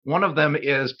One of them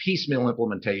is piecemeal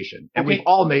implementation. And Okay. we've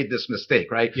all made this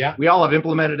mistake, right? Yeah. We all have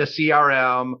implemented a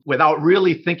CRM without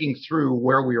really thinking through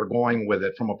where we are going with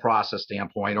it from a process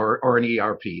standpoint or an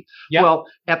ERP. Yeah. Well,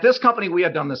 at this company, we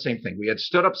had done the same thing. We had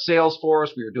stood up Salesforce.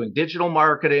 We were doing digital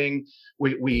marketing.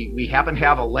 We happen to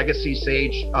have a legacy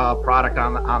Sage product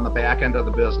on the back end of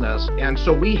the business. And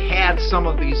so we had some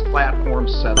of these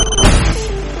platforms set up.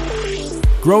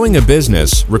 Growing a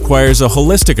business requires a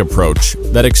holistic approach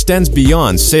that extends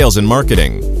beyond sales and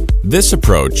marketing. This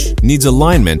approach needs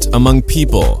alignment among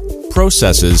people,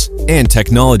 processes, and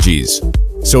technologies.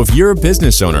 So if you're a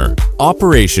business owner,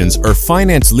 operations, or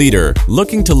finance leader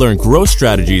looking to learn growth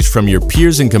strategies from your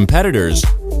peers and competitors,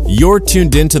 you're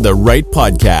tuned into the right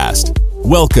podcast.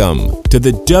 Welcome to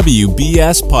the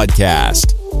WBS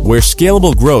Podcast, where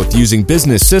scalable growth using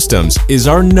business systems is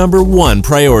our number one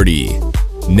priority.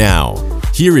 Now,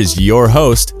 here is your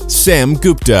host, Sam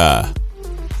Gupta.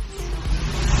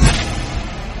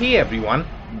 Hey everyone,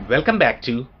 welcome back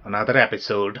to another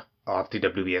episode of the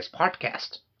WBS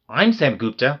Podcast. I'm Sam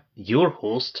Gupta, your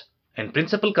host and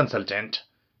principal consultant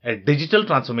at digital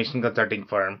transformation consulting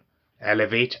firm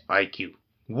Elevate IQ.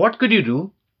 What could you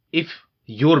do if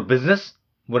your business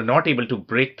were not able to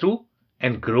break through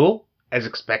and grow as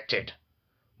expected?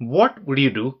 What would you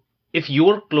do if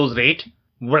your close rate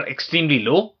were extremely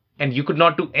low and you could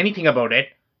not do anything about it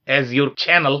as your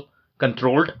channel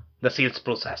controlled the sales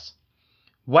process?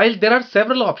 While there are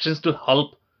several options to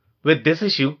help with this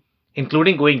issue,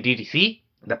 including going DTC,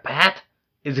 the path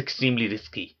is extremely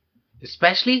risky,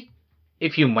 especially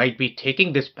if you might be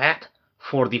taking this path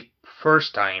for the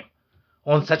first time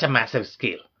on such a massive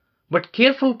scale. But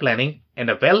careful planning and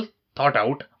a well thought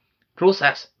out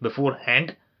process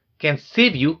beforehand can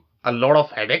save you a lot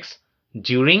of headaches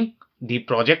during the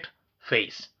project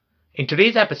phase. In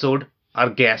today's episode, our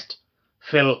guest,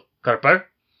 Phil Kerper,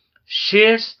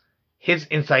 shares his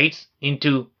insights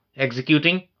into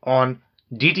executing on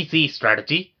DTC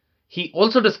strategy. He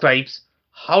also describes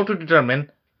how to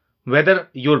determine whether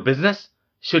your business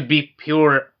should be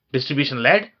pure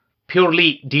distribution-led,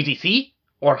 purely DTC,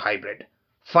 or hybrid.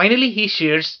 Finally, he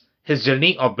shares his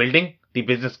journey of building the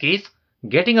business case,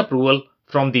 getting approval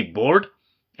from the board,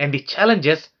 and the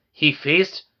challenges he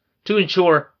faced to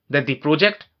ensure that the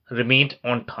project remained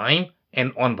on time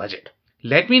and on budget.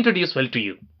 Let me introduce Phil to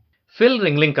you. Phil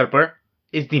Ringling Kerper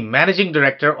is the Managing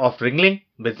Director of Ringling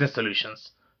Business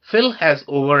Solutions. Phil has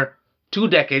over 2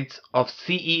 decades of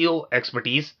CEO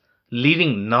expertise,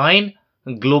 leading 9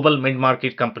 global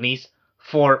mid-market companies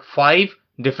for 5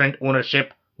 different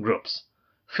ownership groups.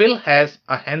 Phil has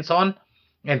a hands-on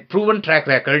and proven track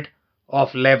record of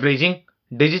leveraging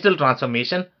digital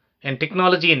transformation and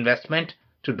technology investment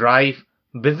to drive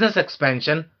business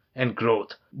expansion and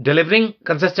growth, delivering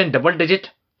consistent double-digit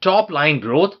top-line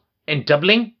growth and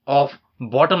doubling of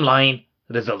bottom-line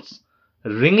results.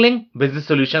 Ringling Business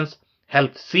Solutions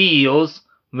help CEOs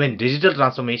win digital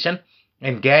transformation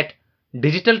and get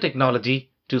digital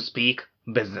technology to speak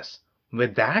business.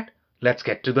 With that, let's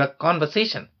get to the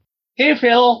conversation. Hey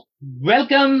Phil,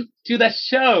 welcome to the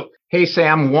show. Hey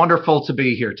Sam, wonderful to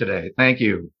be here today. Thank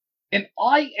you. And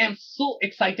I am so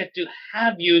excited to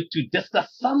have you to discuss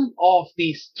some of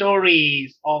the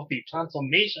stories of the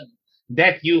transformation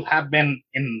that you have been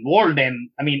involved in.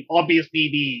 I mean,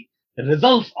 obviously the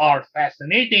results are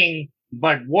fascinating,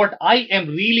 but what I am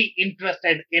really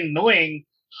interested in knowing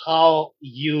how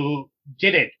you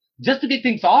did it. Just to kick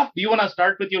things off, do you want to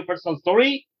start with your personal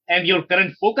story and your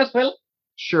current focus, Phil?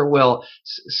 Sure will.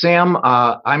 Sam,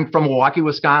 I'm from Milwaukee,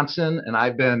 Wisconsin, and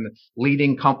I've been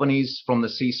leading companies from the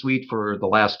C-suite for the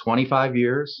last 25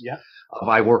 years. Yeah.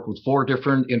 I worked with 4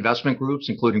 different investment groups,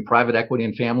 including private equity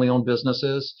and family-owned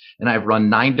businesses, and I've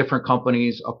run 9 different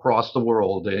companies across the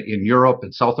world, in Europe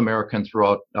and South America and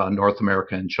throughout North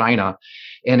America and China.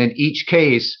 And in each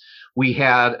case, we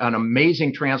had an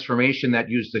amazing transformation that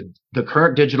used the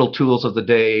current digital tools of the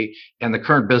day and the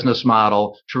current business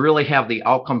model to really have the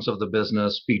outcomes of the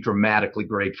business be dramatically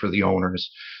great for the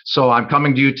owners. So I'm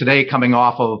coming to you today coming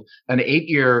off of an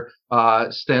 8-year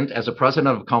stint as a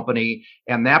president of a company.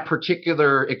 And that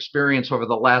particular experience over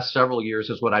the last several years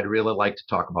is what I'd really like to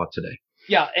talk about today.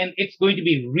 Yeah, and it's going to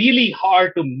be really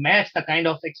hard to match the kind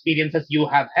of experiences you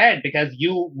have had because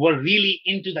you were really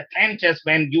into the trenches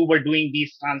when you were doing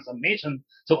these transformations.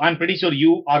 So I'm pretty sure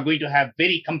you are going to have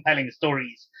very compelling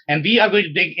stories. And we are going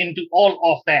to dig into all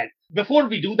of that. Before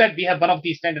we do that, we have one of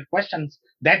these standard questions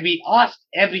that we ask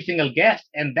every single guest.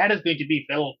 And that is going to be,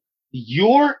 Phil,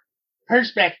 your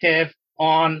perspective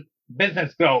on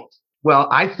business growth. Well,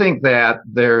 I think that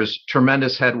there's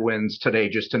tremendous headwinds today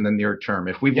just in the near term.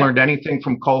 If we've learned anything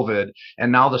from COVID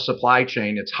and now the supply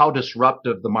chain, it's how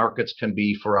disruptive the markets can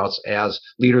be for us as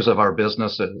leaders of our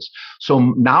businesses.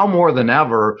 So now more than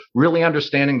ever, really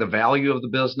understanding the value of the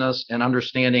business and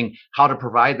understanding how to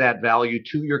provide that value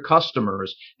to your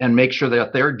customers and make sure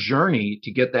that their journey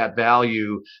to get that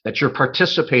value, that you're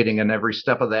participating in every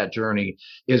step of that journey,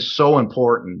 is so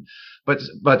important.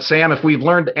 But Sam, if we've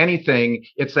learned anything,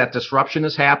 it's that disruption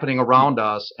is happening around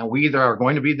us, and we either are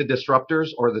going to be the disruptors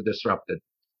or the disrupted.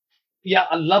 Yeah,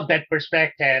 I love that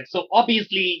perspective. So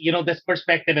obviously, this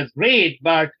perspective is great,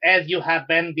 but as you have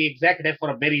been the executive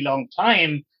for a very long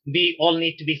time, we all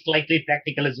need to be slightly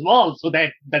practical as well, so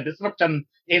that the disruption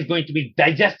is going to be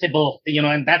digestible,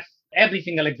 and that's every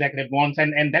single executive wants,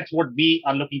 and that's what we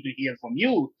are looking to hear from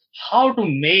you. How to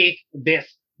make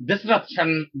this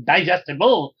disruption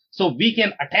digestible so we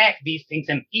can attack these things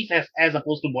in pieces as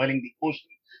opposed to boiling the ocean.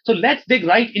 So let's dig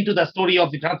right into the story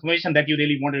of the transformation that you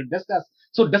really wanted to discuss.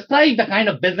 So describe the kind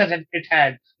of business that it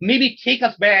had. Maybe take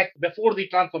us back before the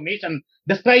transformation.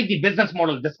 Describe the business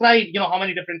model. Describe, how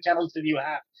many different channels did you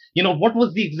have? What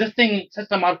was the existing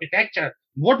system architecture?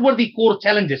 What were the core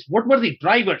challenges? What were the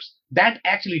drivers that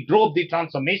actually drove the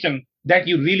transformation that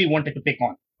you really wanted to pick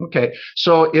on? Okay,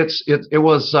 so it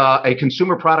was a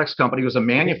consumer products company. It was a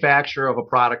manufacturer of a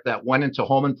product that went into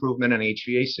home improvement and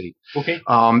HVAC. Okay.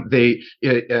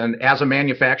 And as a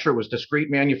manufacturer, it was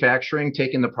discrete manufacturing,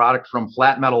 taking the product from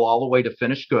flat metal all the way to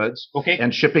finished goods. Okay.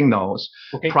 And shipping those.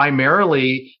 Okay.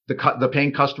 Primarily, the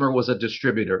paying customer was a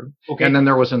distributor. Okay. And then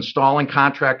there was installing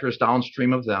contractors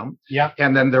downstream of them. Yeah.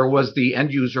 And then there was the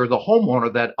end user, the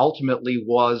homeowner, that ultimately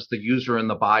was the user and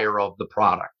the buyer of the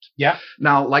product. Yeah.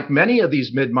 Now, like many of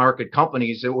these mid-market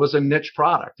companies, it was a niche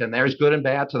product, and there's good and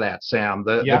bad to that, Sam.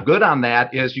 The good on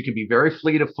that is you can be very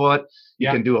fleet of foot. You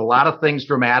can do a lot of things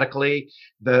dramatically.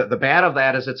 The bad of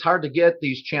that is it's hard to get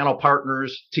these channel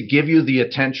partners to give you the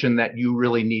attention that you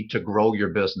really need to grow your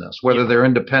business, whether they're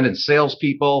independent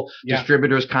salespeople,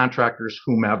 distributors, contractors,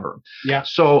 whomever. Yeah.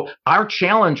 So our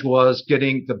challenge was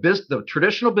getting the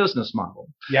traditional business model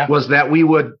was that we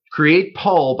would create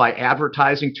pull by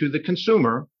advertising to the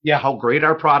consumer how great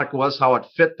our product was, how it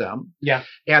fit them. Yeah.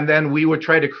 And then we would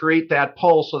try to create that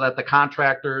pull so that the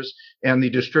contractors and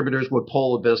the distributors would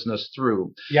pull the business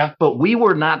through. Yeah. But we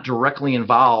were not directly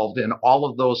involved in all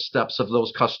of those steps of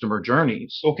those customer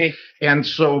journeys. Okay. And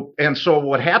so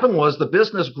what happened was the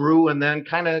business grew and then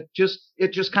it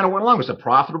just kind of went along. It was a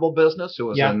profitable business. It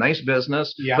was a nice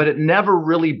business, but it never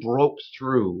really broke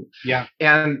through. Yeah.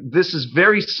 And this is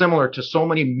very similar to so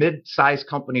many mid-sized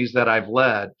companies that I've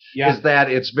led, is that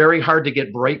it's very hard to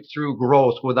get breakthrough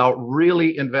growth without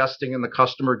really investing in the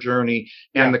customer journey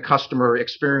and the customer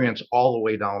experience all the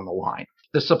way down the line.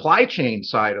 The supply chain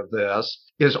side of this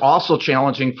is also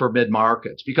challenging for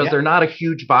mid-markets because they're not a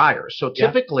huge buyer. So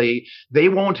typically they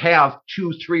won't have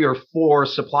 2, 3, or 4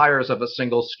 suppliers of a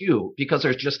single SKU because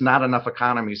there's just not enough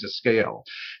economies of scale.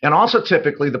 And also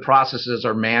typically the processes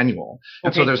are manual.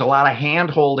 And so there's a lot of hand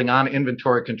holding on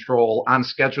inventory control, on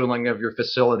scheduling of your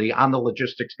facility, on the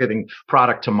logistics getting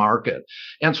product to market.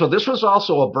 And so this was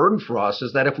also a burden for us,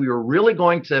 is that if we were really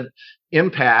going to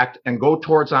impact and go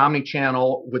towards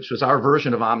omnichannel, which was our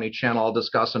version of omnichannel, I'll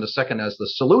discuss in a second as the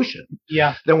solution.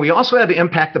 Yeah. Then we also had to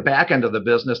impact the back end of the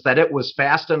business, that it was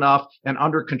fast enough and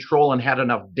under control and had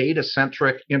enough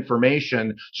data-centric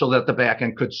information so that the back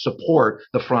end could support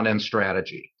the front end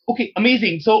strategy. Okay,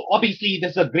 amazing. So obviously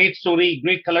this is a great story,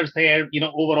 great colors there,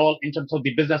 overall in terms of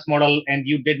the business model. And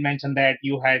you did mention that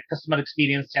you had customer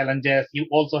experience challenges. You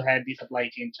also had the supply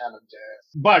chain challenges.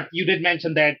 But you did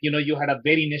mention that, you had a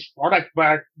very niche product,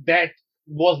 but that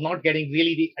was not getting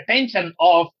really the attention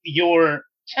of your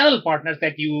channel partners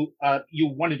that you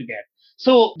wanted to get.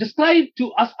 So describe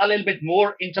to us a little bit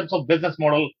more in terms of business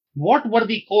model. What were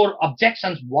the core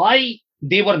objections? Why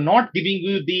they were not giving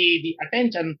you the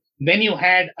attention when you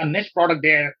had a niche product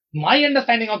there? My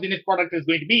understanding of the niche product is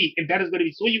going to be, if that is going to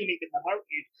be so unique in the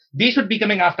market, they should be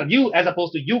coming after you as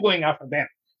opposed to you going after them.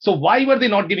 So why were they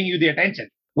not giving you the attention?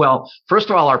 Well, first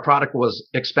of all, our product was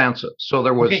expensive. So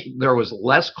there was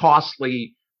less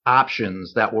costly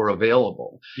options that were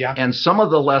available. Yeah. And some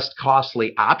of the less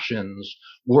costly options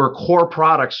were core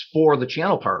products for the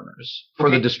channel partners, for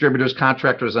the distributors,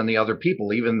 contractors, and the other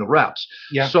people, even the reps.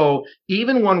 Yeah. So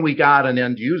even when we got an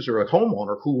end user, a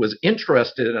homeowner who was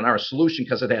interested in our solution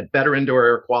because it had better indoor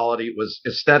air quality, it was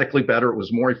aesthetically better, it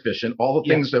was more efficient, all the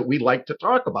things that we like to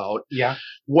talk about. Yeah.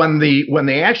 When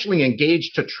they actually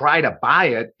engaged to try to buy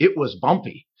it, it was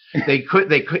bumpy.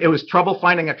 It was trouble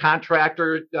finding a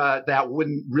contractor that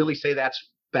wouldn't really say that's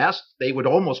best, they would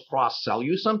almost cross sell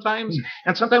you sometimes.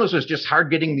 And sometimes it was just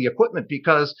hard getting the equipment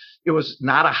because it was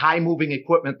not a high moving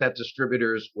equipment that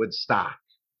distributors would stock.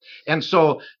 And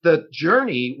so the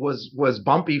journey was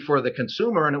bumpy for the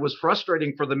consumer, and it was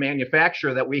frustrating for the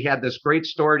manufacturer that we had this great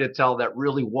story to tell that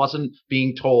really wasn't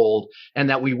being told, and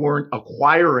that we weren't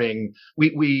acquiring.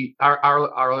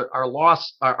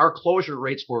 Our closure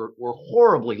rates were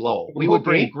horribly low. We would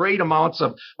bring great amounts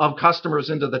of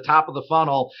customers into the top of the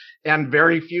funnel, and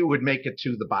very few would make it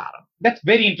to the bottom. That's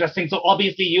very interesting. So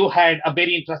obviously you had a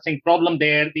very interesting problem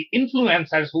there. The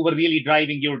influencers who were really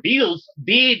driving your deals,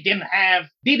 they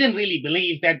didn't really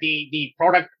believe that the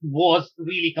product was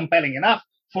really compelling enough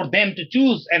for them to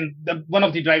choose. And one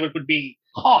of the driver could be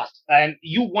cost. And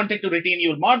you wanted to retain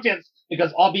your margins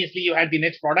because obviously you had the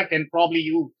niche product and probably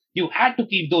you had to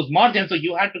keep those margins. So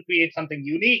you had to create something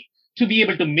unique to be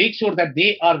able to make sure that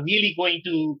they are really going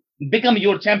to become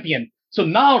your champion. So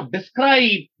now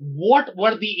describe what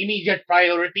were the immediate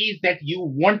priorities that you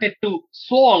wanted to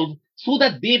solve so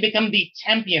that they become the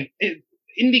champion.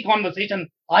 In the conversation,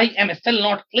 I am still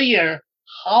not clear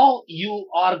how you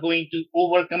are going to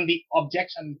overcome the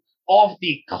objection of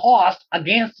the cost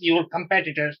against your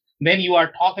competitors when you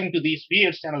are talking to these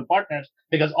fierce channel partners,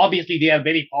 because obviously they are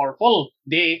very powerful.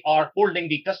 They are holding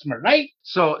the customer, right?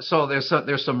 So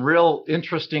there's some real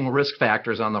interesting risk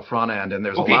factors on the front end, and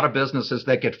there's a lot of businesses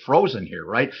that get frozen here,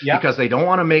 right? Yeah. Because they don't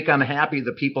want to make unhappy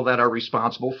the people that are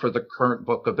responsible for the current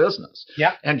book of business.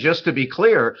 Yeah. And just to be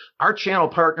clear, our channel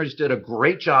partners did a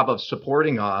great job of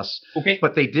supporting us,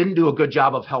 but they didn't do a good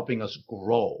job of helping us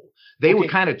grow. They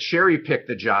would kind of cherry pick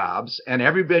the jobs, and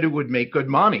everybody would make good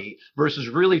money versus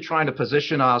really trying to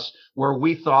position us where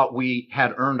we thought we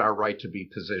had earned our right to be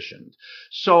positioned.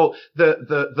 So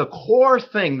the core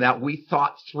thing that we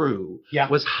thought through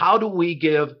was, how do we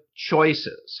give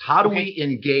choices? How do we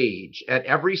engage at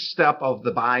every step of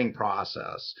the buying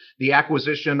process, the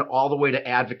acquisition all the way to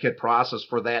advocate process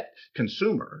for that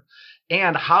consumer?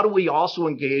 And how do we also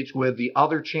engage with the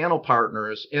other channel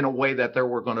partners in a way that there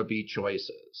were going to be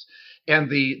choices?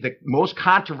 And the most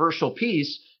controversial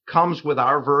piece comes with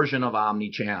our version of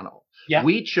omni-channel. Yeah.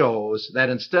 We chose that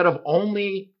instead of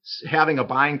only having a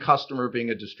buying customer being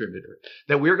a distributor,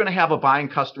 that we're going to have a buying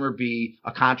customer be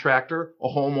a contractor, a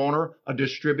homeowner, a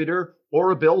distributor, or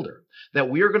a builder.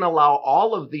 That we're going to allow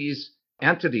all of these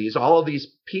entities, all of these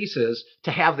pieces,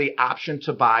 to have the option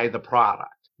to buy the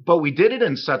product. But we did it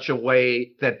in such a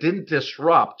way that didn't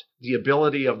disrupt the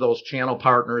ability of those channel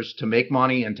partners to make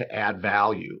money and to add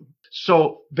value.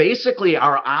 So basically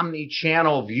our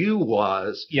omni-channel view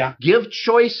was give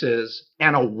choices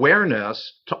and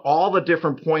awareness to all the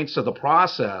different points of the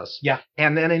process,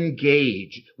 and then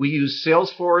engage. We use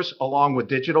Salesforce along with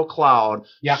Digital Cloud,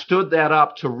 stood that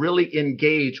up to really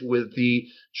engage with the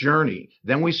journey.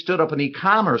 Then we stood up an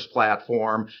e-commerce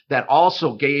platform that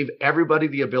also gave everybody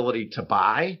the ability to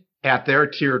buy at their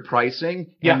tiered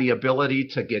pricing and the ability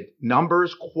to get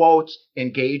numbers, quotes,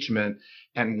 engagement.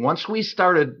 And once we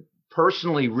started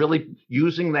personally really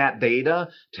using that data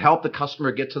to help the customer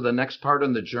get to the next part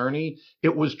in the journey,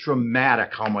 it was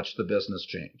dramatic how much the business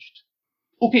changed.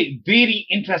 Okay, very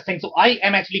interesting. So I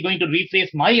am actually going to rephrase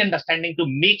my understanding to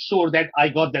make sure that I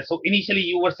got that. So initially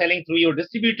you were selling through your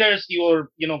distributors, your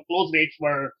close rates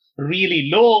were really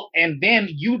low, and then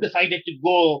you decided to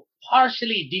go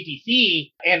partially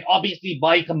DTC, and obviously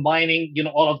by combining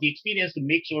all of the experience to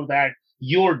make sure that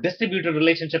your distributor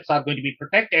relationships are going to be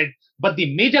protected. But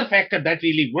the major factor that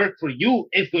really worked for you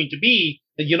is going to be,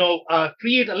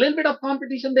 create a little bit of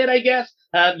competition there, I guess,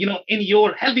 in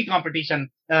your healthy competition,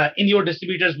 in your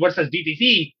distributors versus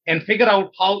DTC, and figure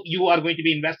out how you are going to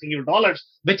be investing your dollars,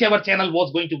 whichever channel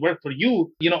was going to work for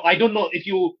you. I don't know if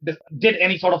you did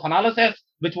any sort of analysis,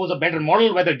 which was a better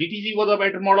model, whether DTC was a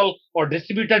better model or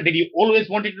distributor. Did you always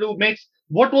wanted to do mix?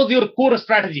 What was your core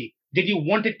strategy? Did you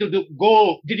want to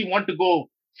go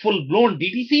full blown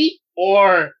DTC,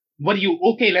 or were you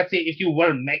okay, let's say, if you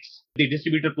were mixed, the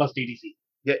distributor plus DTC?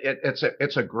 Yeah,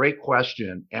 it's a great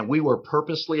question, and we were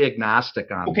purposely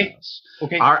agnostic on this.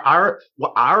 Okay.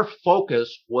 Our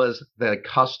focus was the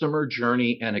customer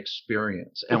journey and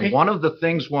experience. And one of the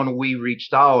things when we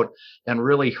reached out and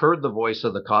really heard the voice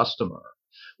of the customer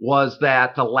was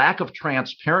that the lack of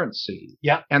transparency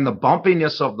and the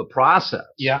bumpiness of the process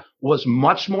was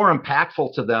much more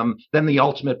impactful to them than the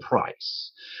ultimate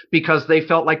price, because they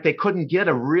felt like they couldn't get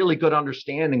a really good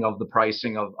understanding of the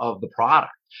pricing of the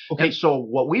product. Okay. And so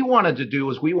what we wanted to do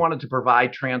is we wanted to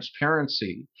provide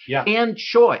transparency Yeah. and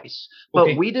choice. But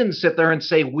Okay. we didn't sit there and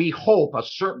say, we hope a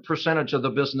certain percentage of the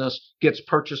business gets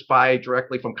purchased by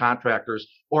directly from contractors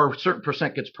or a certain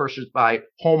percent gets purchased by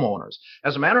homeowners.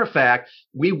 As a matter of fact,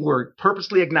 we were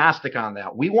purposely agnostic on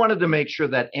that. We wanted to make sure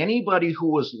that anybody who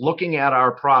was looking at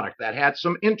our product that had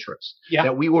some interest, Yeah.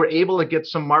 that we were able to get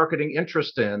some marketing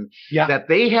interest in, Yeah. that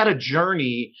they had a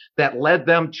journey that led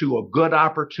them to a good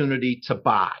opportunity to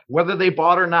buy. Whether they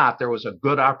bought or not, there was a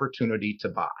good opportunity to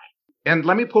buy. And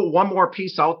let me put one more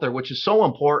piece out there, which is so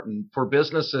important for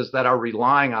businesses that are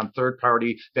relying on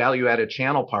third-party value-added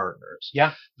channel partners.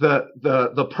 Yeah.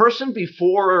 The person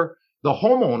before the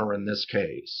homeowner in this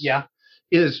case Yeah.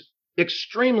 is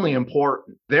extremely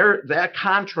important. That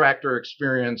contractor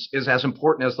experience is as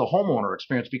important as the homeowner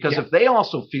experience, because Yeah. if they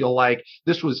also feel like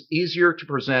this was easier to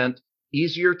present,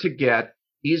 easier to get,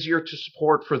 easier to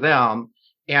support for them,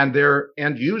 and their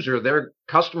end user, their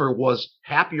customer was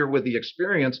happier with the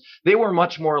experience, they were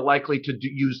much more likely to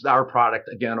use our product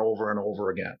again over and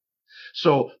over again.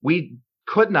 So we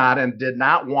could not and did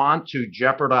not want to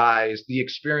jeopardize the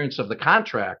experience of the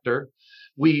contractor.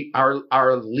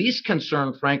 Our least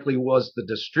concern, frankly, was the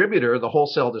distributor, the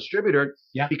wholesale distributor,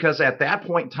 Yeah. because at that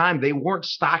point in time, they weren't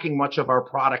stocking much of our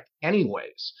product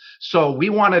anyways. So we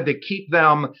wanted to keep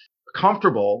them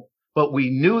comfortable, but we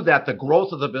knew that the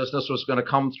growth of the business was going to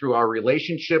come through our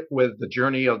relationship with the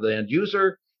journey of the end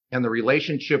user and the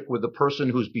relationship with the person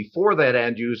who's before that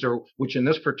end user, which in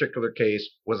this particular case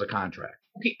was a contract.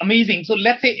 Okay, amazing. So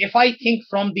let's say if I think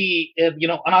from the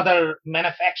another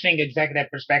manufacturing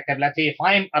executive perspective, let's say if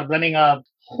I'm running a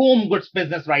home goods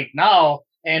business right now,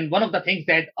 and one of the things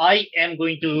that I am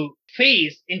going to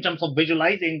face in terms of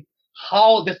visualizing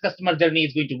how this customer journey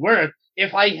is going to work,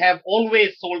 if I have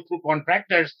always sold through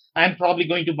contractors, I'm probably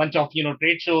going to a bunch of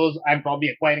trade shows. I'm probably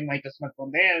acquiring my customers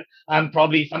from there. I'm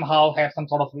probably somehow have some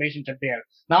sort of relationship there.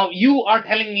 Now you are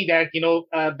telling me that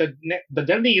the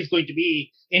journey is going to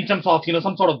be in terms of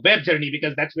some sort of web journey,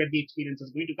 because that's where the experience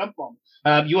is going to come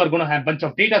from. You are going to have a bunch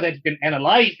of data that you can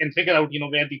analyze and figure out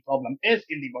where the problem is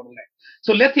in the bottleneck.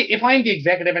 So let's say if I'm the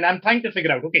executive and I'm trying to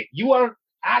figure out, okay, you are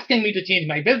asking me to change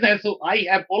my business. So I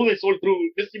have always sold through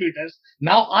distributors.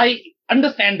 Now I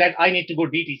understand that I need to go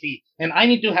DTC and I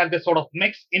need to have this sort of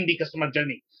mix in the customer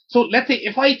journey. So let's say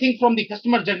if I think from the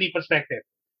customer journey perspective,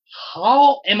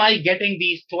 how am I getting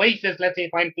these choices? Let's say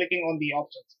if I'm clicking on the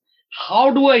options,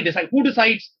 how do I decide? Who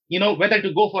decides, whether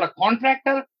to go for a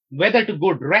contractor, whether to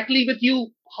go directly with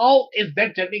you? How is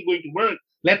that journey going to work?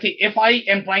 Let's say if I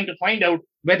am trying to find out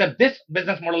whether this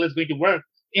business model is going to work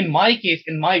in my case,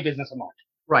 in my business or not.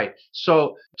 Right.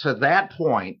 So to that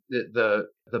point, the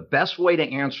best way to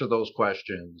answer those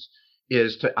questions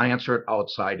is to answer it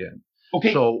outside in.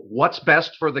 Okay. So what's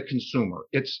best for the consumer?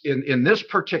 It's in this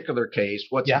particular case,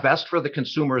 what's best for the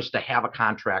consumer is to have a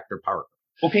contractor partner.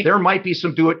 Okay. There might be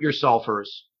some do-it-yourselfers.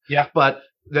 Yeah. But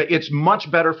it's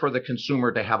much better for the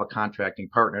consumer to have a contracting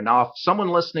partner. Now, if someone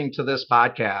listening to this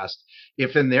podcast,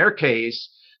 if in their case,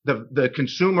 the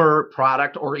consumer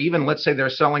product, or even let's say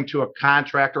they're selling to a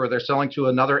contractor or they're selling to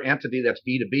another entity that's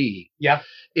B2B. Yeah.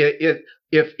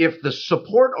 If the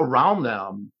support around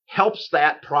them helps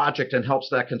that project and helps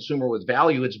that consumer with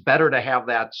value, it's better to have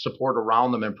that support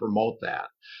around them and promote that.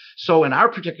 So in our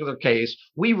particular case,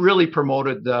 we really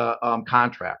promoted the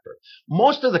contractor.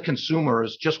 Most of the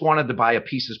consumers just wanted to buy a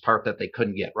pieces part that they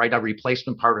couldn't get, right? A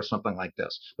replacement part or something like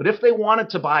this. But if they wanted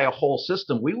to buy a whole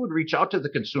system, we would reach out to the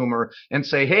consumer and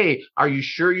say, hey, are you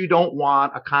sure you don't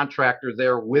want a contractor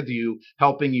there with you,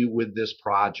 helping you with this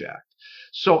project?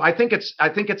 So I think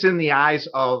it's in the eyes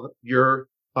of your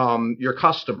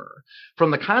customer.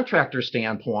 From the contractor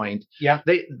standpoint,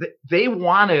 they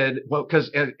wanted, well, because,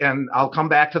 and I'll come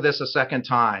back to this a second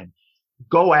time,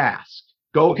 go ask.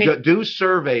 Go do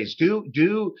surveys,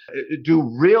 do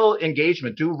real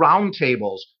engagement, do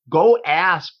roundtables. Go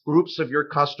ask groups of your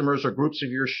customers or groups of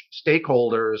your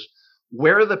stakeholders,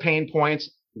 where are the pain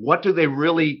points? What do they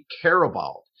really care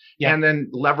about? And then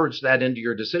leverage that into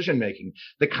your decision making.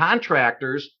 The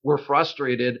contractors were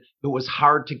frustrated. It was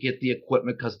hard to get the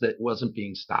equipment because it wasn't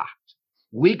being stocked.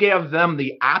 We gave them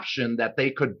the option that they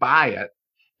could buy it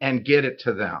and get it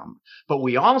to them. But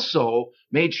we also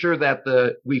made sure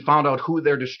that we found out who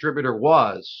their distributor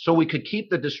was, so we could keep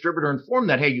the distributor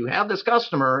informed that, hey, you have this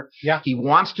customer, he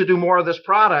wants to do more of this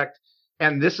product,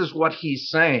 and this is what he's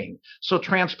saying. So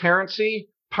transparency,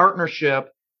 partnership,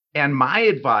 and my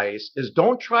advice is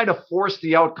don't try to force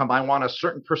the outcome. I want a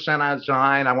certain percentage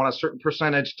on, I want a certain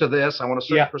percentage to this, I want a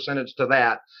certain percentage to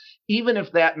that. even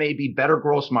if that may be better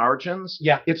gross margins,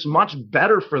 it's much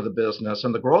better for the business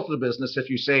and the growth of the business if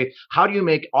you say, how do you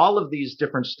make all of these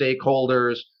different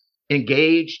stakeholders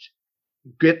engaged,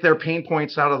 get their pain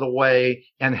points out of the way,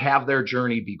 and have their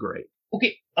journey be great?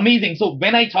 Okay, amazing. So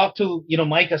when I talk to,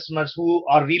 my customers who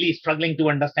are really struggling to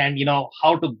understand,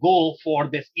 how to go for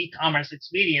this e-commerce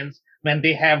experience when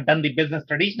they have done the business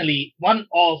traditionally, one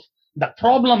of the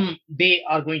problem they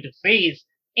are going to face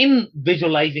in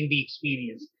visualizing the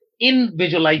experience, in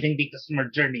visualizing the customer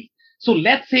journey. So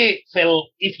let's say, Phil,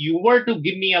 if you were to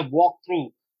give me a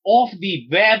walkthrough of the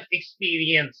web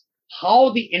experience,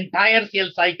 how the entire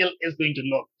sales cycle is going to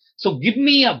look. So give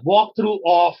me a walkthrough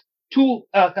of two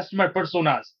customer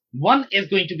personas. One is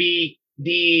going to be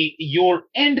your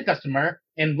end customer,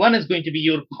 and one is going to be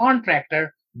your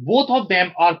contractor. Both of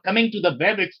them are coming to the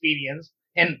web experience,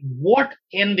 and what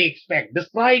can they expect?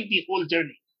 Describe the whole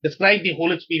journey. Describe the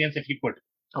whole experience, if you could.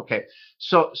 Okay.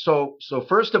 So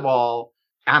first of all,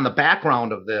 on the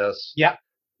background of this,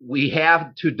 we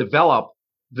have to develop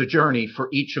the journey for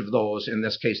each of those, in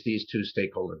this case, these two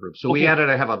stakeholder groups. So we had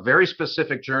to have a very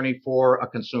specific journey for a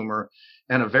consumer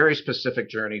and a very specific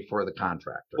journey for the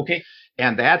contractor. Okay.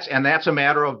 And that's a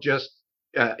matter of just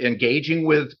engaging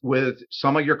with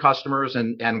some of your customers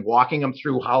and walking them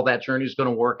through how that journey is going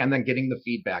to work, and then getting the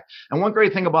feedback. And one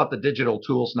great thing about the digital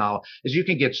tools now is you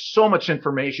can get so much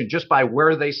information just by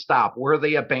where they stop, where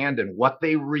they abandon, what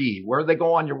they read, where they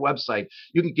go on your website.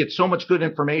 You can get so much good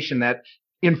information that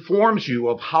informs you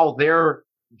of how their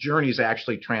journey is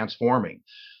actually transforming.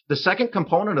 The second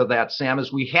component of that, Sam,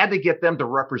 is we had to get them to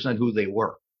represent who they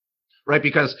were, right?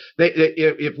 Because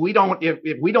if we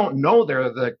don't know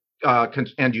they're the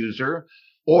end user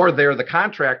or they're the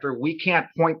contractor, we can't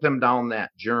point them down that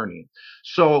journey.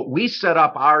 So we set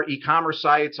up our e-commerce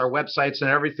sites, our websites, and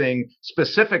everything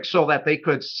specific so that they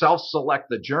could self-select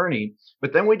the journey.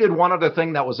 But then we did one other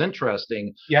thing that was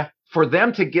interesting. For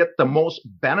them to get the most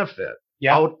benefit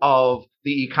out of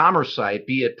the e-commerce site,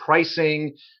 be it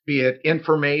pricing, be it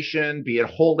information, be it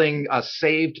holding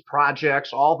saved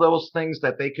projects, all those things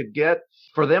that they could get.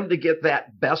 For them to get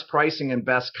that best pricing and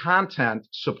best content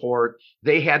support,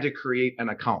 they had to create an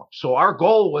account. So our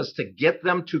goal was to get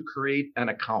them to create an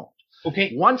account.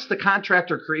 Okay. Once the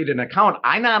contractor created an account,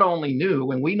 we not only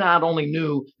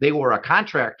knew they were a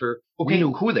contractor, we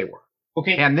knew who they were.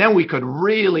 Okay. And then we could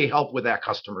really help with that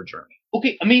customer journey.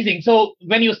 Okay, amazing. So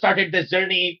when you started this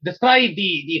journey, describe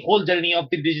the whole journey of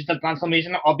the digital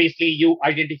transformation. Obviously, you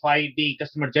identified the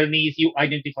customer journeys, you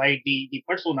identified the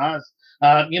personas.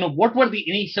 What were the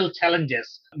initial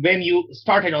challenges when you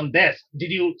started on this?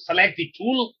 Did you select the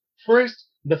tool first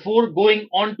before going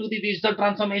on to the digital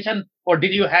transformation? Or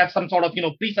did you have some sort of,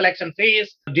 pre-selection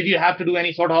phase? Did you have to do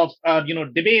any sort of,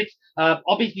 debates?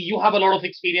 Obviously, you have a lot of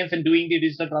experience in doing the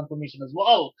digital transformation as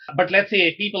well. But let's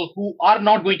say people who are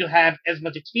not going to have as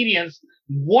much experience,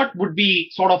 what would be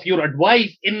sort of your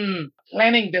advice in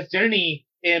planning this journey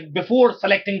before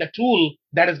selecting the tool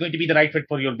that is going to be the right fit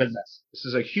for your business? This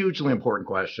is a hugely important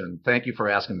question. Thank you for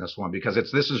asking this one, because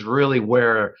this is really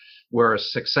where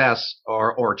success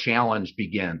or challenge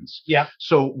begins.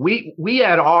 So we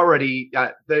had already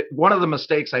one of the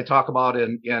mistakes I talk about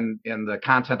in the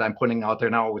content I'm putting out there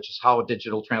now, which is how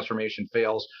digital transformation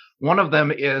fails. One of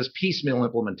them is piecemeal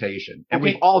implementation. And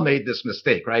we've all made this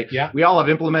mistake, right? We all have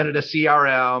implemented a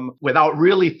CRM without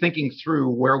really thinking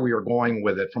through where we are going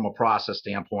with it from a process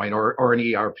standpoint, or an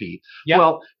ERP.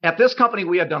 Well, at this company,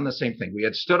 we had done the same thing. We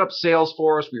had stood up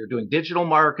Salesforce. We were doing digital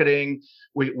marketing.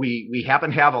 We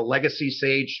happen to have a legacy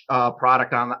Sage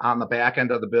product on the back end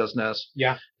of the business.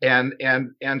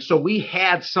 And so we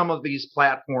had some of these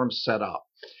platforms set up.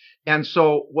 And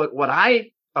so what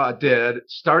I did,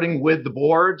 starting with the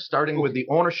board, starting with the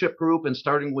ownership group, and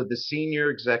starting with the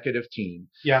senior executive team,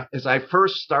 is I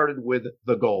first started with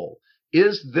the goal.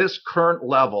 Is this current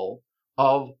level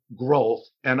of growth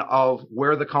and of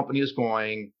where the company is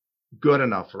going good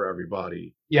enough for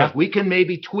everybody? We can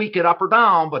maybe tweak it up or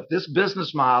down, but this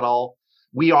business model,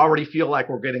 we already feel like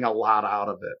we're getting a lot out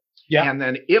of it. And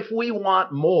then if we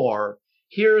want more,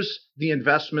 here's the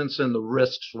investments and the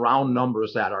risks, round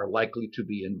numbers, that are likely to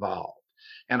be involved.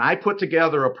 And I put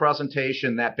together a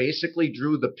presentation that basically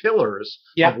drew the pillars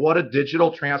of what a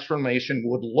digital transformation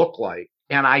would look like.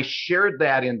 And I shared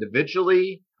that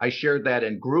individually. I shared that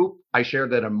in group. I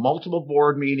shared that in multiple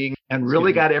board meetings, and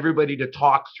really got everybody to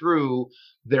talk through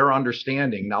their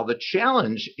understanding. Now, the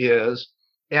challenge is,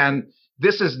 and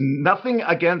this is nothing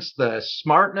against the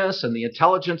smartness and the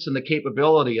intelligence and the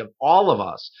capability of all of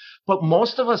us, but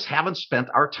most of us haven't spent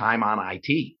our time on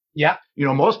IT. Yeah.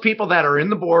 Most people that are in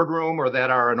the boardroom or that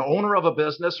are an owner of a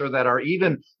business or that are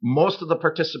even most of the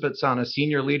participants on a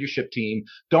senior leadership team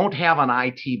don't have an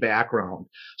IT background.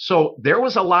 So there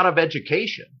was a lot of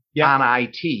education on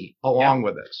IT along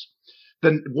with this.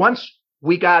 Then once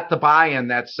we got the buy-in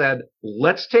that said,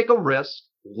 let's take a risk,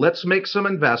 let's make some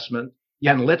investment,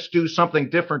 and let's do something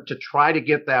different to try to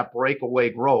get that breakaway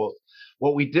growth.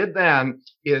 What we did then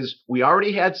is we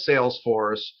already had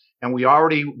Salesforce, and we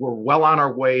already were well on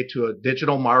our way to a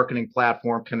digital marketing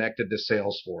platform connected to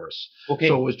Salesforce. Okay.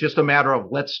 So it was just a matter of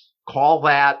let's call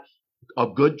that a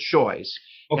good choice.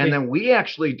 Okay. And then we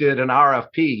actually did an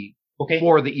RFP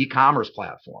for the e-commerce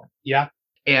platform. Yeah.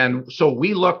 And so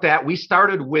we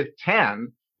started with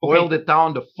 10, boiled it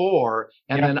down to 4,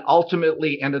 and then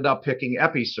ultimately ended up picking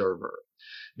Episerver.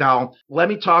 Now, let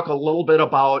me talk a little bit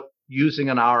about using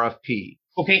an RFP.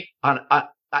 Okay.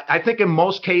 I think in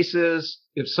most cases,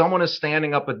 if someone is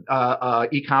standing up a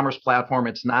e-commerce platform,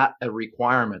 it's not a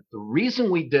requirement. The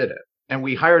reason we did it, and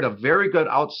we hired a very good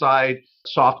outside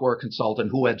software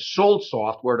consultant who had sold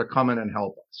software to come in and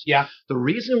help us. Yeah. The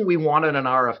reason we wanted an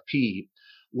RFP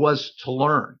was to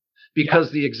learn,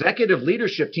 because the executive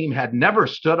leadership team had never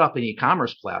stood up an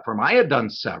e-commerce platform. I had done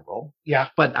several,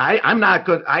 but I'm not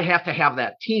good. I have to have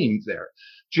that team there.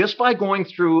 Just by going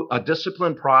through a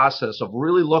disciplined process of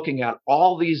really looking at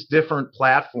all these different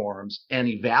platforms and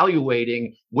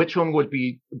evaluating which one would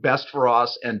be best for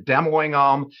us and demoing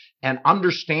them and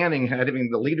having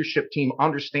the leadership team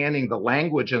understanding the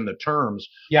language and the terms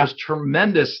was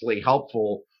tremendously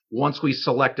helpful once we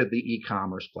selected the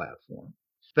e-commerce platform.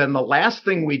 Then the last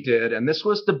thing we did, and this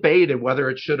was debated whether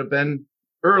it should have been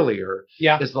earlier,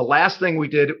 is the last thing we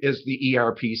did is the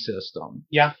ERP system.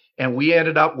 Yeah. And we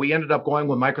ended up going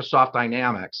with Microsoft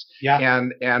Dynamics. Yeah.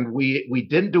 And we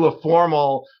didn't do a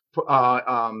formal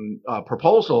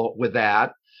proposal with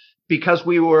that because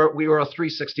we were a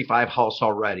 365 house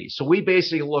already. So we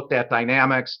basically looked at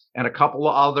Dynamics and a couple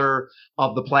of other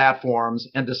of the platforms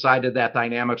and decided that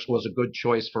Dynamics was a good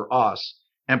choice for us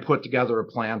and put together a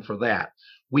plan for that.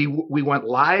 We went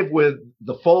live with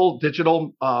the full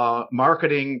digital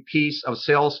marketing piece of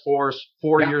Salesforce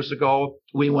 4 years ago.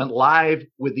 We went live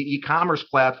with the e-commerce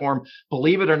platform,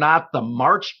 believe it or not, the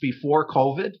March before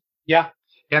COVID. Yeah.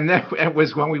 And then it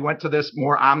was when we went to this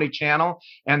more omni-channel.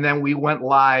 And then we went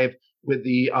live with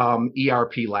the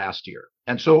ERP last year.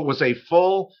 And so it was a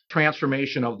full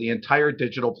transformation of the entire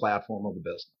digital platform of the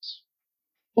business.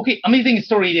 Okay, amazing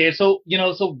story there. So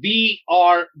we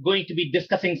are going to be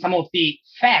discussing some of the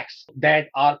facts that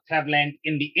are prevalent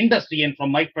in the industry. And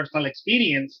from my personal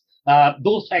experience,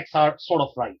 those facts are sort of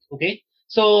right. Okay.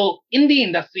 So in the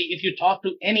industry, if you talk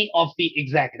to any of the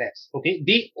executives,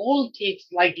 they all take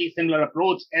slightly similar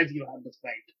approach as you have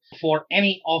described for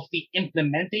any of the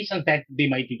implementations that they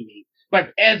might be doing.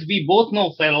 But as we both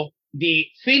know, Phil, the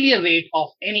failure rate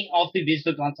of any of the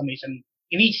digital transformation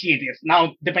initiatives,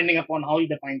 now depending upon how you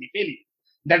define the failure,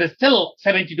 that is still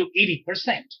 70 to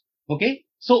 80%. Okay.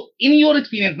 So in your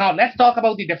experience, now let's talk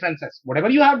about the differences. Whatever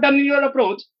you have done in your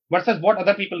approach versus what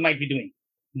other people might be doing.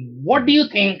 What do you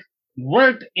think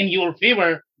worked in your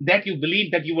favor that you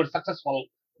believe that you were successful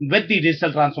with the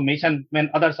digital transformation when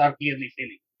others are clearly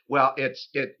failing? Well,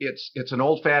 it's an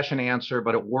old-fashioned answer,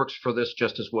 but it works for this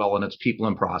just as well, and it's people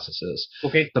and processes.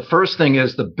 Okay. The first thing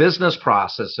is the business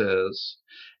processes.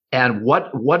 And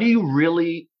what do you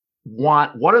really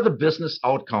want? What are the business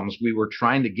outcomes we were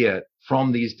trying to get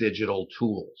from these digital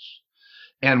tools?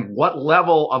 And what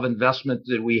level of investment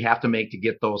did we have to make to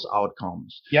get those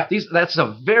outcomes? Yeah. That's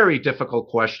a very difficult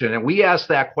question. And we asked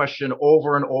that question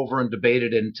over and over and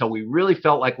debated it until we really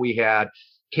felt like we had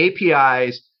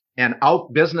KPIs and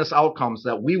business outcomes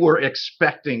that we were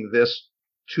expecting this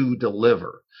to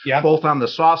deliver. Yeah. Both on the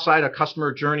soft side of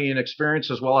customer journey and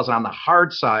experience, as well as on the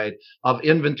hard side of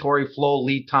inventory flow,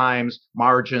 lead times,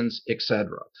 margins, etc.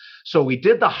 So we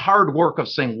did the hard work of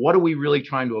saying, what are we really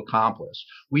trying to accomplish?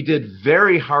 We did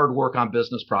very hard work on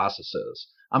business processes.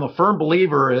 I'm a firm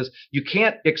believer is you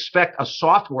can't expect a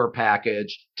software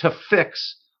package to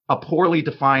fix a poorly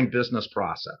defined business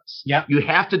process. Yeah. You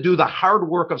have to do the hard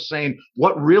work of saying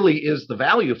what really is the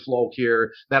value flow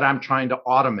here that I'm trying to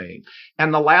automate.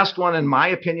 And the last one, in my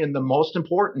opinion, the most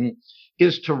important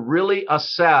is to really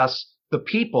assess the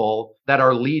people that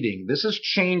are leading. This is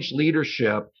change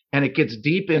leadership, and it gets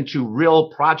deep into real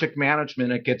project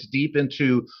management. It gets deep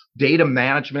into data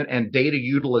management and data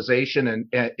utilization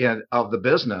and of the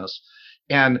business.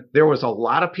 And there was a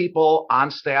lot of people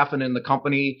on staff and in the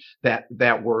company that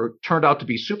were turned out to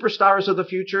be superstars of the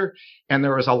future. And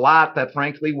there was a lot that,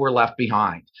 frankly, were left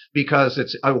behind because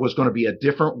it was going to be a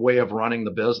different way of running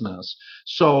the business.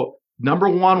 So number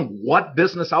one, what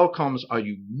business outcomes are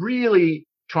you really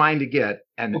trying to get?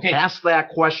 And ask that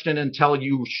question until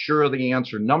you're sure of the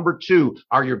answer. Number two,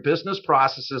 are your business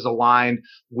processes aligned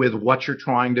with what you're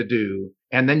trying to do?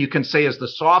 And then you can say, is the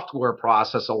software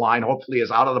process aligned? Hopefully as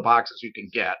out of the box as you can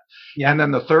get. And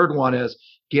then the third one is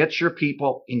get your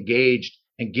people engaged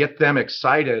and get them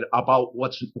excited about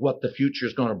what the future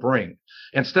is going to bring.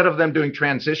 Instead of them doing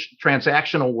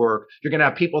transactional work, you're going to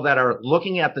have people that are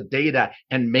looking at the data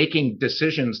and making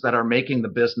decisions that are making the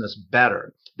business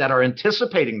better, that are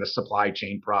anticipating the supply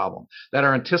chain problem, that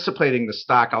are anticipating the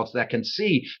stockouts, that can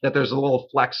see that there's a little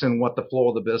flex in what the flow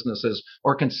of the business is,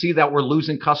 or can see that we're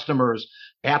losing customers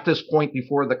at this point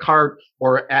before the cart,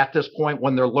 or at this point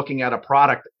when they're looking at a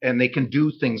product, and they can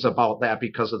do things about that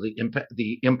because of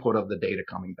the input of the data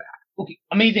coming back. Okay,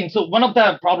 amazing. So one of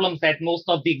the problems that most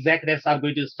of the executives are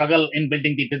going to struggle in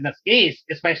building the business case,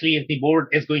 especially if the board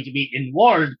is going to be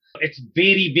involved, it's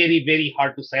very, very, very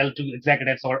hard to sell to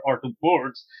executives or to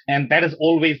boards. And that is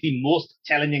always the most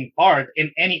challenging part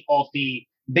in any of the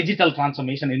digital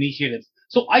transformation initiatives.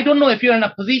 So I don't know if you're in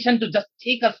a position to just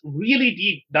take us really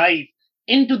deep dive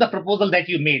into the proposal that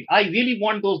you made. I really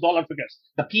want those dollar figures,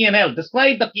 the P&L.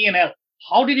 Describe the P&L.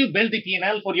 How did you build the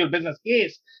P&L for your business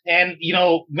case? And,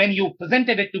 when you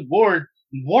presented it to board,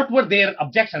 what were their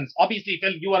objections? Obviously,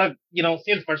 Phil, you are a,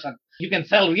 salesperson. You can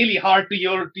sell really hard to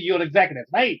your executives,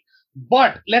 right?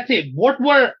 But let's say, what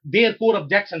were their core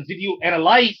objections? Did you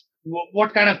analyze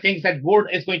what kind of things that board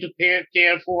is going to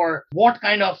care for? What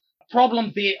kind of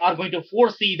problems they are going to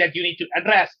foresee that you need to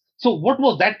address? So what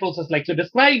was that process like? So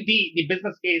describe the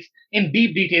business case in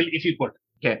deep detail, if you could.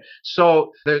 Okay,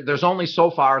 so there's only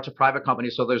so far. It's a private company,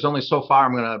 so there's only so far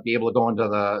I'm going to be able to go into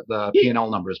the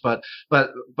P&L numbers. But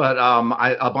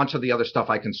a bunch of the other stuff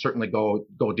I can certainly go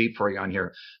deep for you on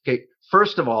here. Okay,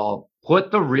 first of all,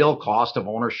 put the real cost of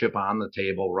ownership on the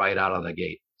table right out of the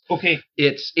gate. Okay,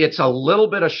 it's a little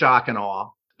bit of shock and awe,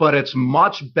 but it's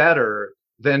much better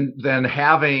than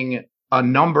having a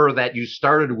number that you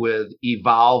started with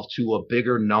evolve to a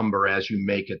bigger number as you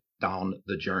make it down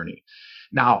the journey.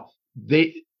 Now,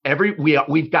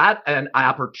 we've got an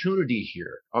opportunity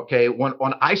here. Okay. When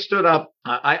I stood up,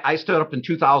 I stood up in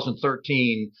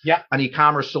 2013, an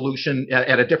e-commerce solution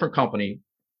at a different company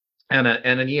and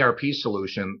an ERP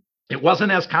solution. It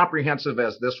wasn't as comprehensive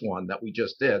as this one that we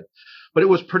just did, but it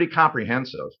was pretty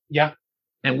comprehensive. Yeah.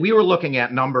 And we were looking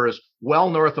at numbers well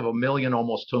north of $1 million,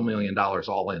 almost $2 million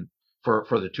all in for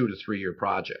the 2 to 3 year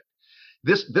project.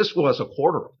 This was a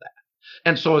quarter of that.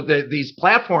 And so these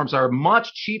platforms are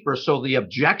much cheaper, so the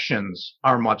objections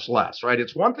are much less, right?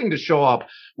 It's one thing to show up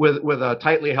with a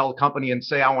tightly held company and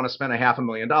say, I want to spend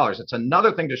 $500,000. It's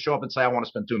another thing to show up and say, I want to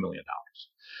spend $2 million.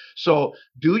 So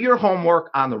do your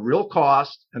homework on the real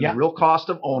cost and the real cost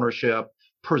of ownership,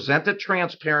 present it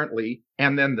transparently.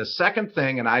 And then the second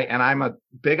thing, and I'm a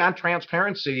big on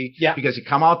transparency because you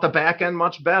come out the back end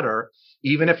much better,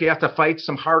 even if you have to fight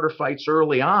some harder fights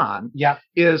early on,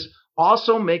 is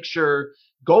also make sure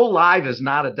go live is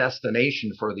not a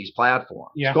destination for these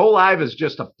platforms. Go live is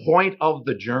just a point of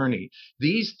the journey.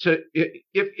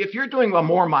 If you're doing a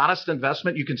more modest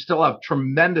investment, you can still have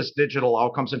tremendous digital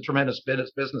outcomes and tremendous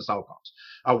business outcomes.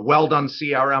 A well-done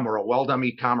CRM or a well-done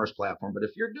e-commerce platform. But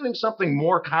if you're doing something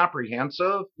more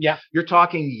comprehensive, you're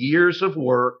talking years of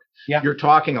work. You're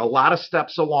talking a lot of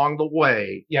steps along the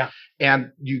way.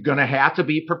 And you're going to have to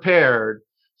be prepared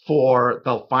for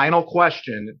the final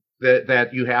question that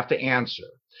you have to answer.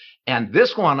 And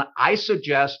this one, I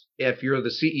suggest if you're the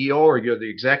CEO or you're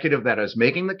the executive that is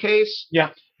making the case,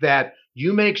 that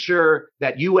you make sure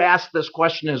that you ask this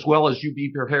question as well as you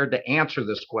be prepared to answer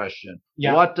this question.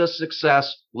 What does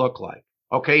success look like?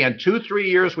 Okay, in 2-3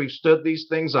 years, we've stood these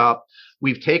things up.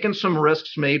 We've taken some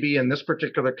risks, maybe in this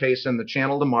particular case, in the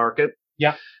channel to market.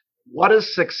 What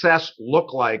does success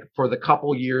look like for the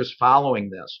couple years following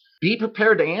this? Be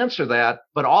prepared to answer that,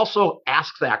 but also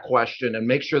ask that question and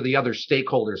make sure the other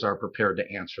stakeholders are prepared to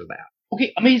answer that.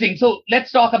 Okay, amazing. So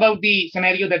let's talk about the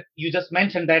scenario that you just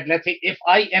mentioned, that let's say if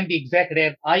I am the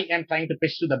executive, I am trying to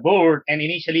pitch to the board, and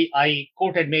initially I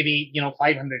quoted maybe,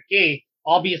 $500K.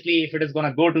 Obviously, if it is going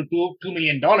to go to $2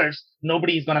 million,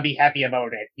 nobody is going to be happy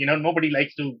about it. Nobody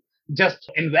likes to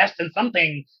just invest in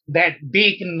something that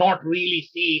they cannot really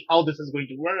see how this is going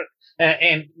to work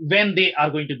and when they are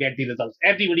going to get the results.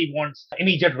 Everybody wants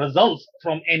immediate results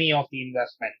from any of the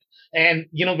investment. And,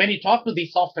 when you talk to the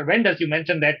software vendors, you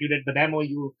mentioned that you did the demo,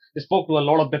 you spoke to a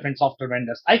lot of different software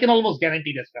vendors. I can almost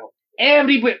guarantee this, Phil.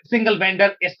 Every single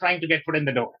vendor is trying to get foot in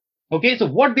the door. Okay, so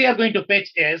what they are going to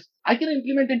pitch is, I can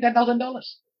implement in $10,000,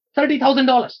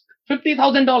 $30,000,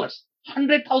 $50,000,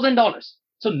 $100,000.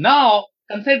 So now,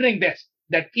 considering this,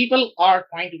 that people are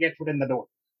trying to get foot in the door,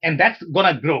 and that's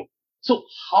gonna grow. So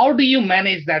how do you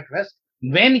manage that risk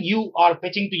when you are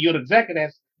pitching to your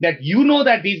executives that you know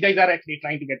that these guys are actually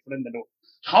trying to get foot in the door?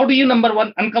 How do you, number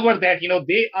one, uncover that,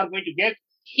 they are going to get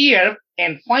here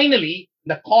and finally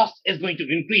the cost is going to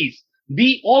increase?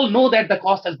 We all know that the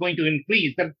cost is going to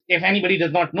increase. That if anybody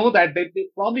does not know that, they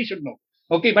probably should know.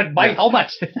 Okay, but by how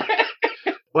much?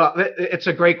 Well, it's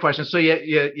a great question. So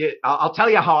I'll tell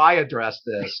you how I address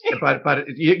this, but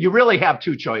you really have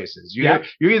two choices. You're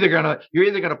either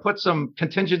gonna put some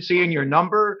contingency in your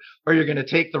number, or you're gonna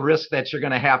take the risk that you're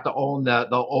gonna have to own the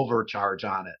overcharge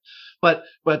on it. But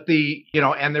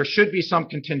and there should be some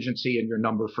contingency in your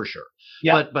number for sure.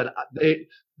 Yeah. But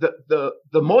the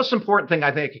most important thing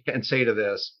I think I can say to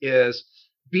this is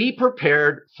be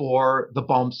prepared for the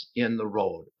bumps in the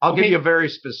road. I'll give you a very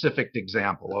specific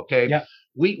example. Okay. Yeah.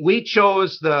 We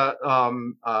chose the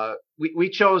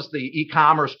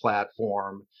e-commerce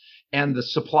platform, and the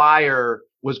supplier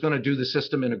was going to do the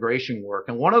system integration work.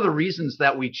 And one of the reasons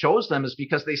that we chose them is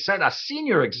because they sent a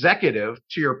senior executive,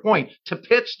 to your point, to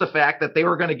pitch the fact that they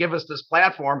were going to give us this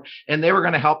platform and they were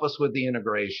going to help us with the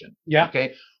integration. Yeah.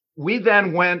 Okay. We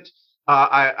then went.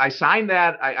 I signed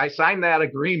that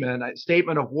agreement, a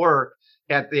statement of work,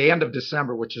 at the end of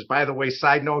December, which is, by the way,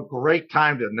 side note, great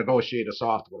time to negotiate a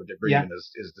software agreement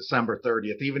is December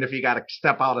 30th, even if you got to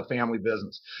step out of family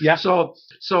business. Yeah. So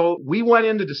we went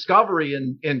into discovery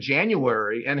in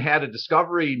January and had a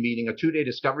discovery meeting, a 2-day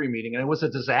discovery meeting, and it was a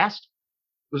disaster.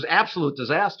 It was absolute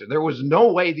disaster. There was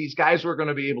no way these guys were going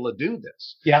to be able to do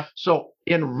this. Yeah. So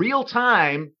in real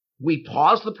time, we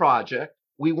paused the project.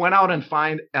 We went out and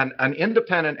find an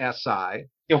independent SI.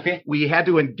 Okay. We had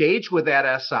to engage with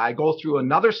that SI, go through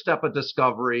another step of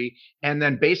discovery, and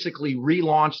then basically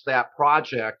relaunch that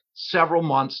project several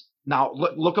months. Now,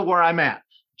 look at where I'm at.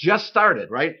 Just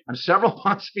started, right? I'm several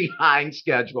months behind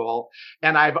schedule,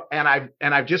 and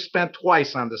I've just spent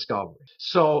twice on discovery.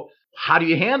 So how do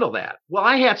you handle that? Well,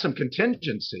 I had some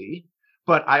contingency,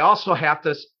 but I also have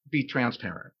to be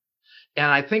transparent. And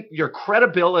I think your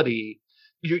credibility,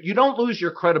 you don't lose your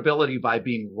credibility by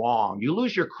being wrong. You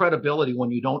lose your credibility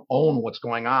when you don't own what's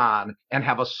going on and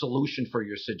have a solution for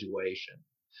your situation.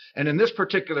 And in this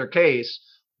particular case,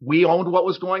 we owned what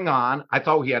was going on. I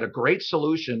thought we had a great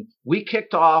solution. We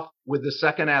kicked off with the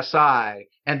second SI,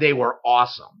 and they were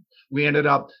awesome. We ended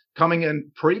up coming in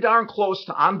pretty darn close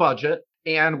to on budget,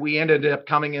 and we ended up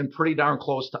coming in pretty darn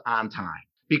close to on time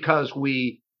because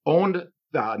we owned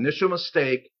the initial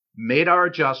mistake, made our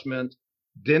adjustment,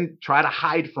 didn't try to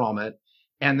hide from it.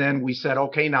 And then we said,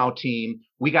 okay, now team,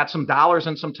 we got some dollars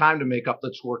and some time to make up.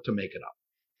 Let's work to make it up.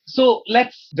 So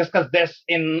let's discuss this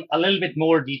in a little bit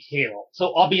more detail.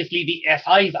 So obviously the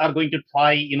SIs are going to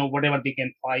try, whatever they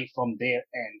can try from their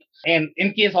end. And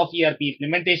in case of ERP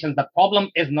implementations, the problem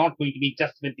is not going to be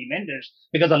just with the vendors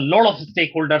because a lot of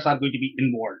stakeholders are going to be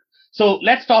involved. So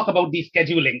let's talk about the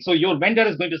scheduling. So your vendor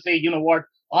is going to say, you know what,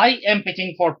 I am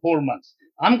pitching for 4 months.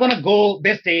 I'm going to go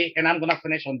this day and I'm going to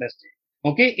finish on this day.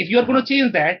 Okay. If you're going to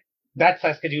change that, that's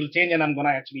a schedule change and I'm going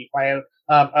to actually file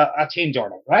a change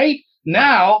order, right?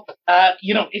 Now,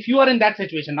 if you are in that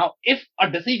situation, now, if a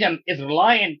decision is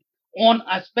reliant on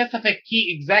a specific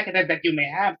key executive that you may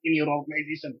have in your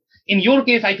organization, in your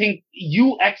case, I think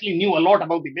you actually knew a lot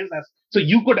about the business. So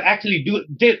you could actually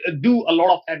do a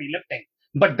lot of heavy lifting.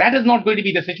 But that is not going to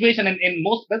be the situation in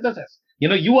most businesses.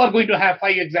 You are going to have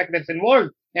 5 executives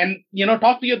involved and,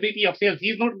 talk to your VP of sales.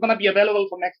 He's not going to be available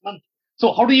for next month.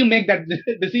 So how do you make that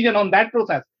decision on that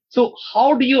process? So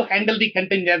how do you handle the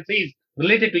contingencies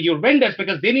related to your vendors?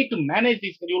 Because they need to manage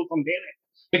the schedule from their end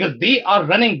because they are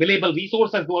running billable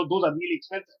resources. Those are really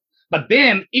expensive. But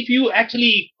then if you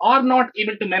actually are not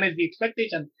able to manage the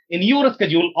expectation in your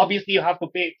schedule, obviously you have to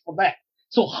pay for that.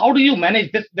 So how do you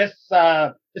manage this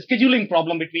scheduling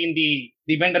problem between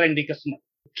the vendor and the customer?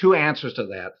 2 answers to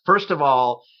that. First of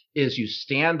all, is you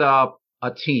stand up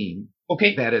a team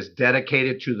that is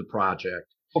dedicated to the project.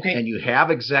 Okay. And you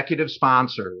have executive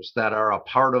sponsors that are a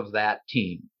part of that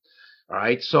team. All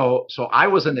right. So I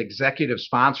was an executive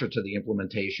sponsor to the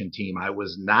implementation team. I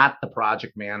was not the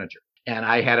project manager. And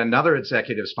I had another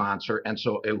executive sponsor,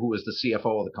 who was the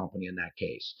CFO of the company in that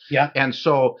case. Yeah. And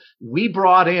so we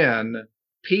brought in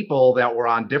people that were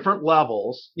on different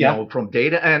levels, from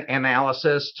data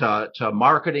analysis to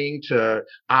marketing to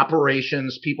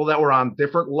operations, people that were on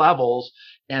different levels,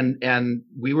 and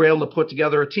we were able to put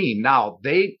together a team. Now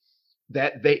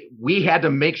we had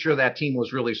to make sure that team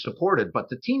was really supported, but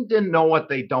the team didn't know what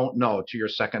they don't know, to your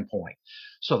second point.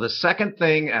 So the second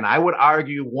thing, and I would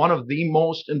argue one of the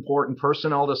most important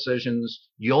personnel decisions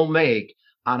you'll make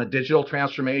on a digital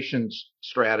transformation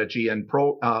strategy and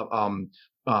program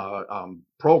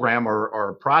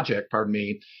or project,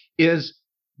 is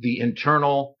the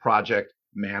internal project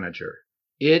manager.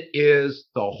 It is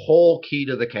the whole key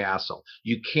to the castle.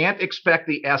 You can't expect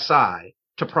the SI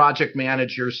to project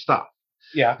manage your stuff.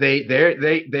 Yeah.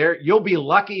 You'll be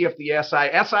lucky if the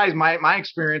SIs, my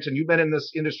experience, and you've been in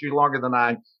this industry longer than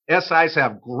I, SIs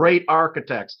have great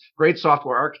architects, great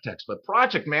software architects, but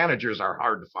project managers are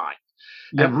hard to find.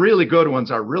 Yep. And really good ones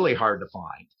are really hard to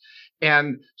find.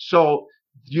 And so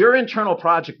your internal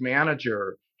project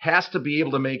manager has to be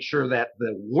able to make sure that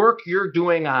the work you're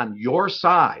doing on your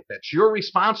side that you're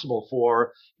responsible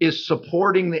for is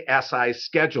supporting the SI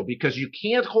schedule, because you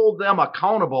can't hold them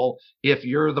accountable if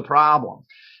you're the problem.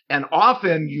 And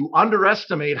often you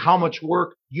underestimate how much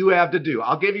work you have to do.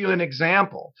 I'll give you an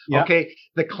example. Yeah. Okay.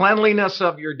 The cleanliness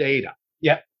of your data.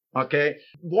 Yeah. Okay.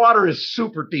 Water is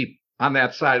super deep on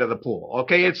that side of the pool.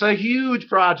 Okay. It's a huge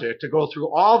project to go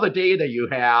through all the data you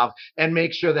have and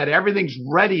make sure that everything's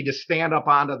ready to stand up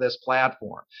onto this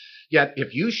platform. Yet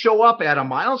if you show up at a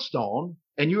milestone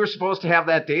and you were supposed to have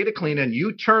that data clean and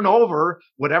you turn over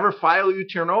whatever file you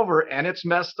turn over and it's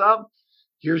messed up,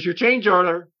 here's your change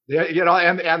order.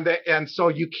 And so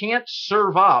you can't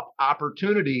serve up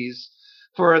opportunities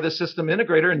for the system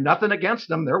integrator, and nothing against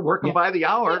them. They're working by the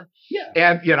hour. Yeah.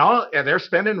 And they're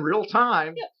spending real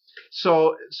time. Yeah.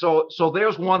 So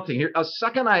there's one thing here. A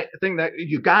second thing that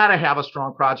you got to have a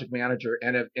strong project manager,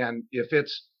 and if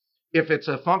it's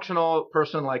a functional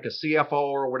person like a CFO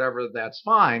or whatever, that's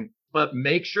fine. But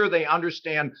make sure they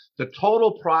understand the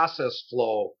total process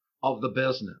flow of the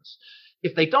business.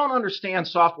 If they don't understand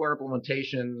software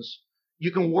implementations,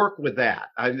 you can work with that.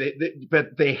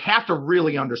 But they have to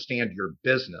really understand your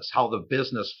business, how the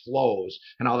business flows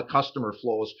and how the customer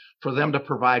flows for them to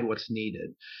provide what's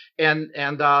needed. And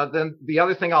then the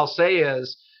other thing I'll say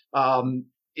is,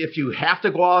 if you have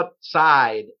to go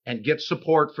outside and get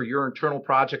support for your internal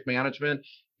project management,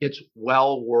 it's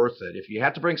well worth it. If you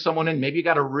have to bring someone in, maybe you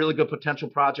got a really good potential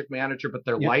project manager, but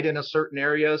they're light in a certain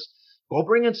areas, go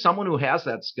bring in someone who has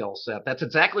that skill set. That's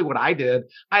exactly what I did.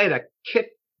 I had a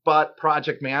kick-butt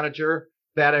project manager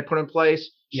that I put in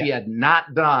place. She had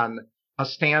not done a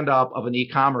stand-up of an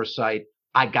e-commerce site.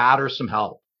 I got her some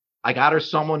help. I got her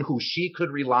someone who she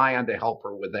could rely on to help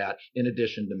her with that in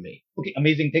addition to me. Okay,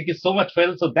 amazing. Thank you so much,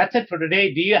 Phil. So that's it for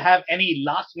today. Do you have any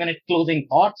last-minute closing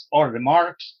thoughts or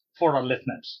remarks for our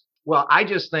listeners? Well, I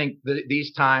just think that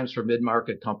these times for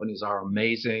mid-market companies are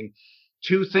amazing.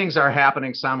 Two things are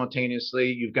happening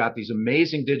simultaneously. You've got these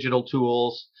amazing digital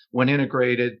tools when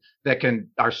integrated that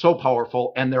are so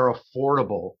powerful, and they're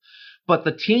affordable. But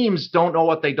the teams don't know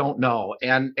what they don't know.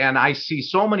 And I see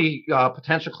so many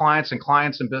potential clients and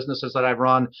businesses that I've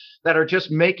run that are just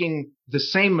making the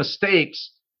same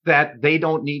mistakes that they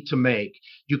don't need to make.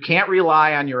 You can't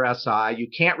rely on your SI. You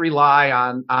can't rely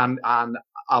on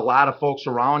a lot of folks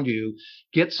around you.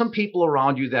 Get some people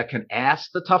around you that can ask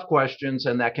the tough questions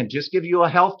and that can just give you a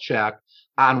health check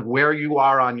on where you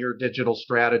are on your digital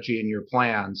strategy and your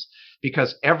plans,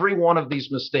 because every one of these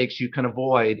mistakes you can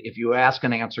avoid if you ask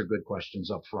and answer good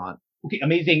questions up front. Okay,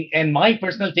 amazing. And my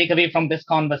personal takeaway from this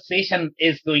conversation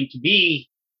is going to be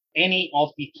any of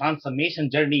the transformation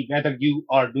journey, whether you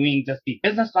are doing just the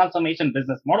business transformation,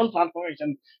 business model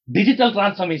transformation, digital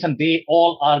transformation, they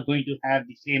all are going to have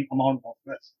the same amount of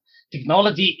risk.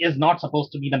 Technology is not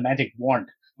supposed to be the magic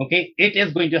wand. Okay, it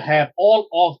is going to have all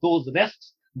of those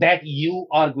risks that you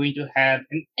are going to have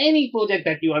in any project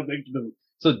that you are going to do.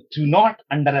 So do not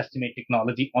underestimate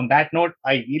technology. On that note,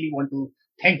 I really want to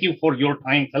thank you for your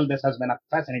time, Phil. This has been a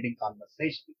fascinating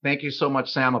conversation. Thank you so much,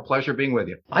 Sam. A pleasure being with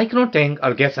you. I cannot thank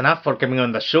our guests enough for coming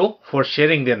on the show, for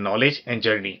sharing their knowledge and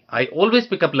journey. I always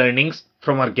pick up learnings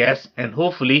from our guests, and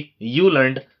hopefully you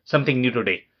learned something new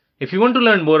today. If you want to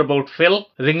learn more about Phil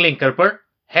Ringling-Kirper,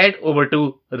 head over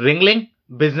to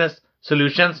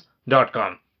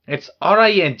ringlingbusinesssolutions.com. It's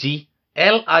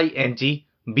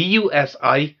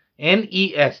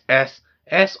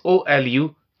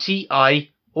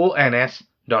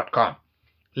ringlingbusinesssolutions.com.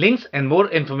 Links and more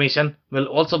information will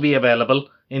also be available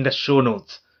in the show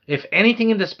notes. If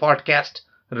anything in this podcast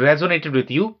resonated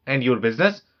with you and your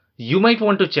business, you might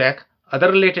want to check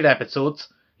other related episodes,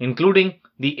 including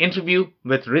the interview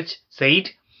with Rich Said,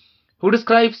 who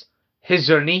describes his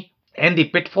journey and the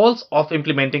pitfalls of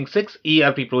implementing 6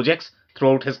 ERP projects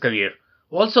throughout his career.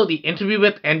 Also, the interview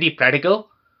with Andy Pratico,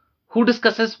 who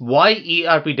discusses why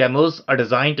ERP demos are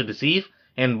designed to deceive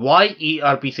and why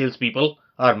ERP salespeople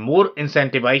are more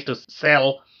incentivized to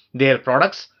sell their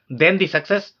products than the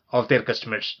success of their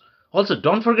customers. Also,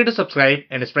 don't forget to subscribe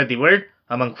and spread the word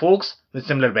among folks with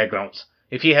similar backgrounds.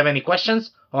 If you have any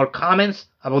questions or comments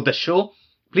about the show,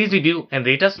 please review and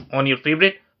rate us on your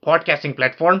favorite podcasting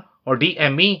platform or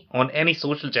DM me on any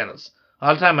social channels.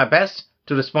 I'll try my best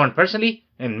to respond personally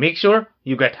and make sure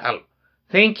you get help.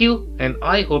 Thank you, and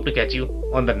I hope to catch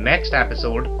you on the next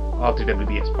episode of the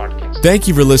WBS Podcast. Thank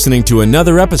you for listening to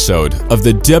another episode of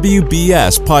the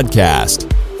WBS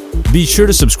Podcast. Be sure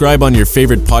to subscribe on your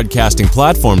favorite podcasting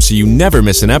platform so you never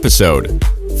miss an episode.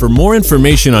 For more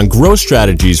information on growth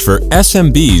strategies for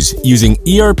SMBs using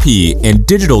ERP and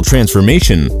digital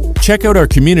transformation, check out our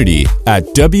community at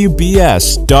WBS.rocks.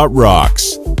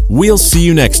 We'll see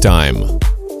you next time.